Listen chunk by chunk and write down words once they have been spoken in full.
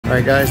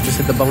Alright guys, just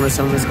hit the bonus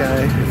on this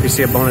guy. If you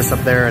see a bonus up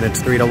there and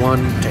it's 3 to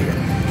 1, take it.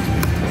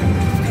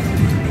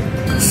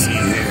 Let's see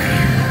here.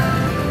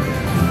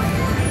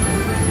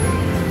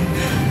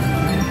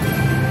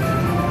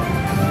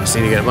 Just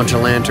need to get a bunch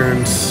of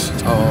lanterns.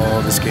 That's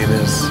all this game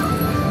is.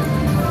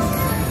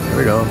 There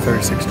we go,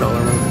 $36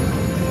 one.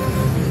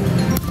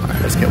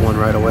 Alright, let's get one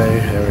right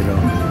away. There we go.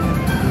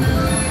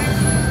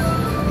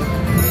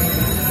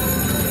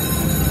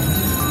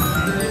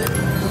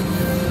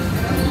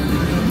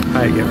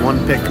 Alright, get one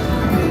pick.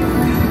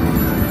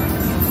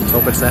 Let's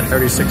hope it's that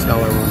 $36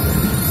 one.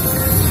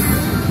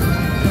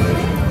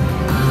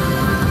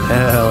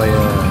 Hell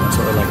yeah, that's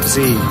what we like to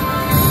see.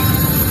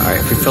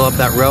 Alright, if we fill up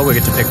that row, we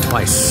get to pick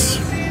twice.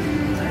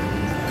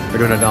 We're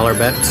doing a $1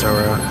 bet, so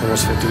we're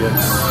almost 50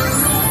 bits.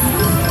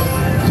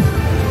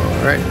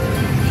 Alright,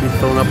 keep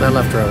filling up that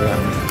left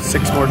row.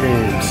 6 more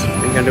games. You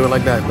ain't gonna do it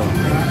like that, bro.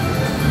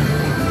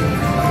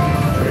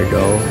 There you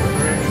go.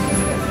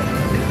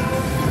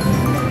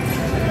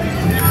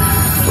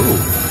 Ooh,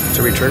 it's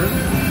a retrigger.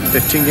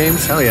 15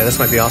 games? Hell yeah, this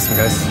might be awesome,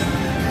 guys.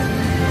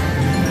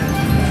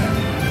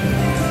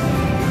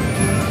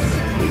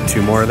 Need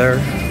 2 more there. I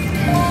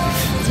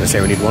was gonna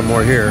say we need 1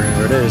 more here.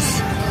 There it is.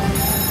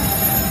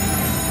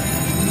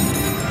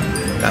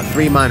 Got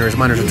 3 minors.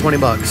 Minors are 20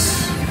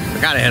 bucks. I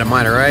gotta hit a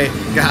minor, right?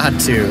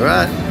 Got to,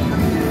 right?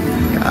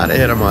 Gotta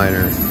hit a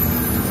minor.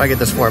 If I get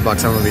this $4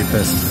 bucks, I'm gonna be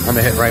pissed. I'm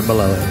gonna hit right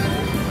below it.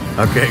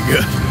 Okay,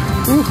 good.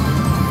 Woo.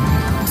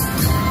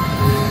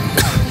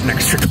 An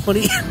extra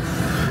 20.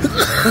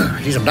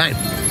 Jeez, I'm dying.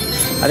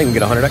 I think we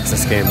get 100x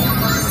this game.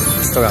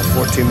 Still got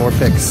 14 more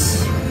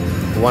picks.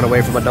 1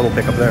 away from a double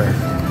pick up there.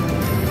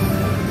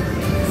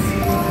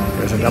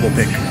 There's a double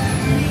pick.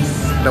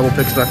 Double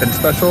pick's nothing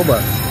special,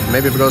 but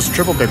maybe if it goes to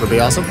triple pick would be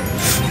awesome.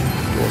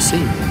 We'll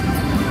see.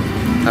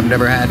 I've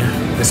never had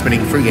this many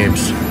free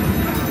games.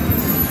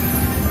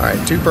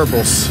 Alright, 2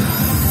 purples.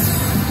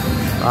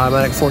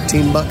 Automatic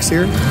 14 bucks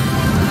here.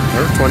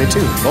 Or 22.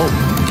 Boom.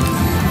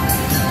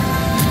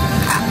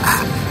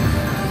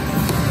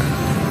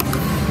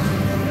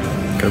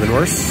 Could have been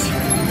worse.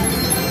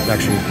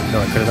 Actually,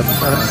 no, I could have.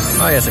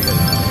 Oh, yes, I could.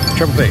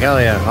 Triple pick. Hell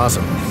yeah.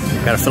 Awesome.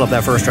 Got to fill up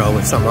that first row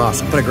with something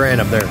awesome. Put a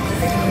grand up there.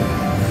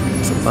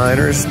 Some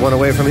minors. 1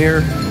 away from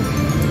here.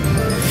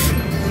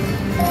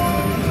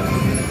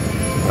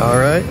 All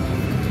right.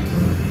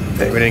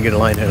 Hey, we didn't get a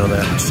line hit on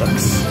that, which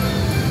sucks.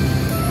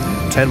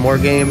 10 more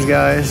games,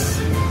 guys.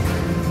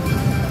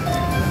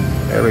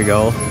 There we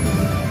go.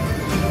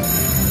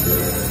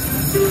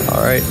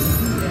 All right.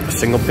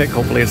 Single pick.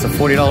 Hopefully it's a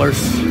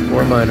 $40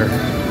 or a minor.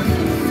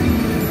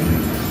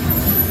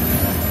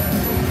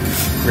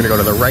 We're going to go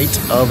to the right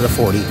of the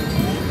 40.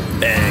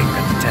 Bang.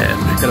 At the 10.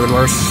 Could have been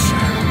worse.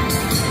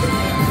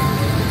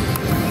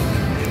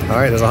 All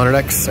right. There's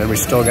 100x. And we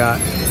still got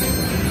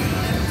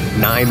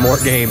 9 more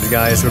games,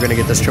 guys. We're going to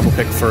get this triple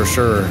pick for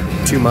sure.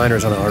 2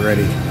 minors on it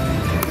already.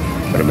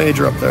 Put a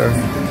major up there.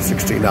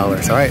 $16.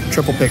 All right,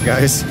 triple pick,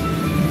 guys.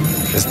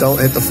 Just don't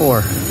hit the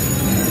 4.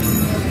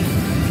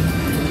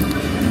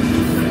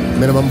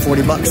 Minimum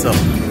 40 bucks, though.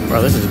 Wow,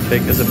 this is a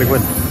big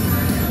win.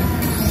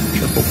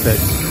 Triple pick.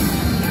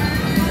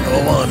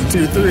 Oh, 1,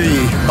 2, 3.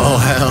 Oh,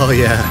 hell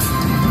yeah.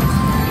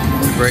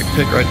 Great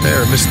pick right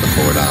there. Missed the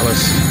 $4.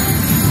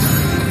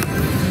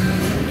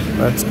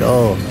 Let's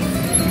go.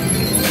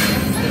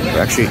 We're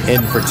actually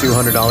in for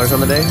 $200 on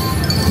the day.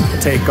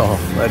 Take all.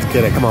 Let's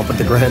get it. Come on, put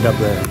the grand up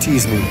there.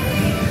 Tease me.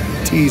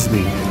 Tease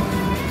me.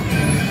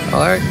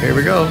 All right, here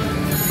we go.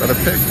 Another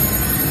pick.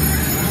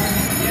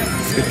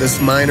 Let's get this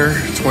minor.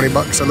 20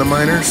 bucks on the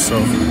minor. So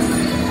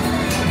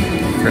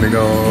we're gonna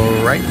go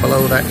right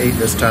below that 8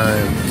 this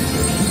time.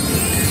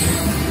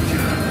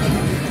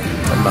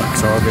 10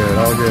 bucks. All good.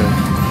 All good.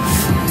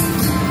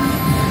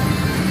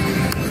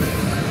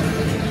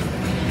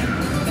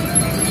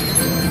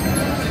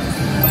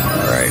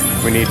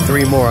 We need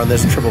 3 more on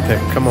this triple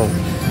pick. Come on.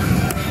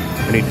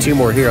 We need 2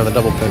 more here on the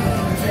double pick.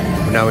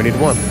 Now we need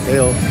 1.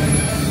 Hail.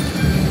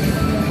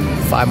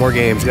 5 more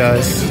games,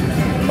 guys.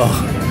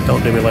 Oh,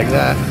 don't do me like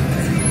that.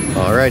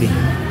 Alrighty.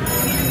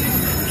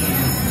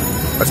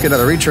 Let's get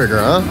another retrigger,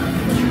 huh?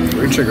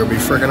 Retrigger would be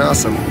freaking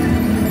awesome.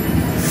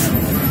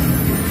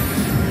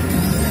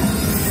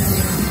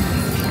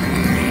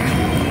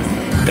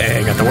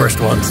 Dang, got the worst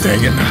ones.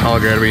 Dang it. All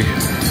good.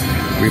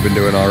 We've been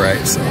doing all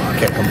right, so I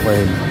can't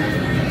complain.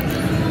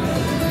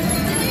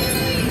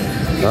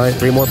 All right,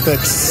 3 more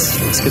picks.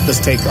 Let's get this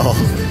take all.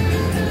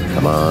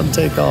 Come on,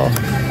 take all.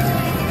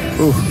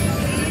 Ooh,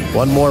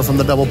 1 more from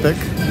the double pick.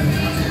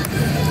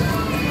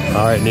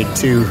 All right, need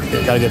 2.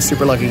 Gotta get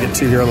super lucky, get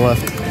 2 here on the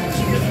left.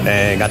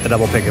 And got the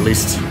double pick at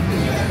least.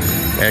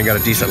 And got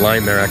a decent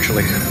line there,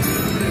 actually.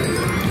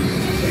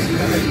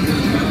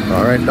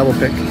 All right, double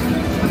pick.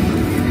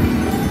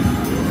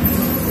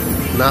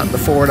 Not the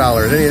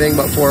 $4, anything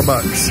but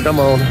 $4. Come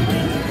on.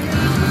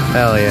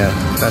 Hell yeah,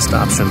 best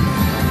option.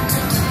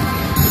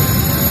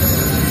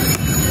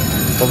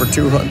 Over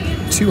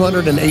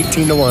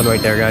 218 to 1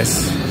 right there,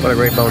 guys. What a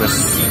great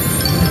bonus.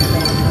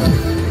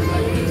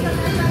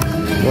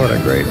 What a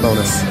great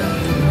bonus.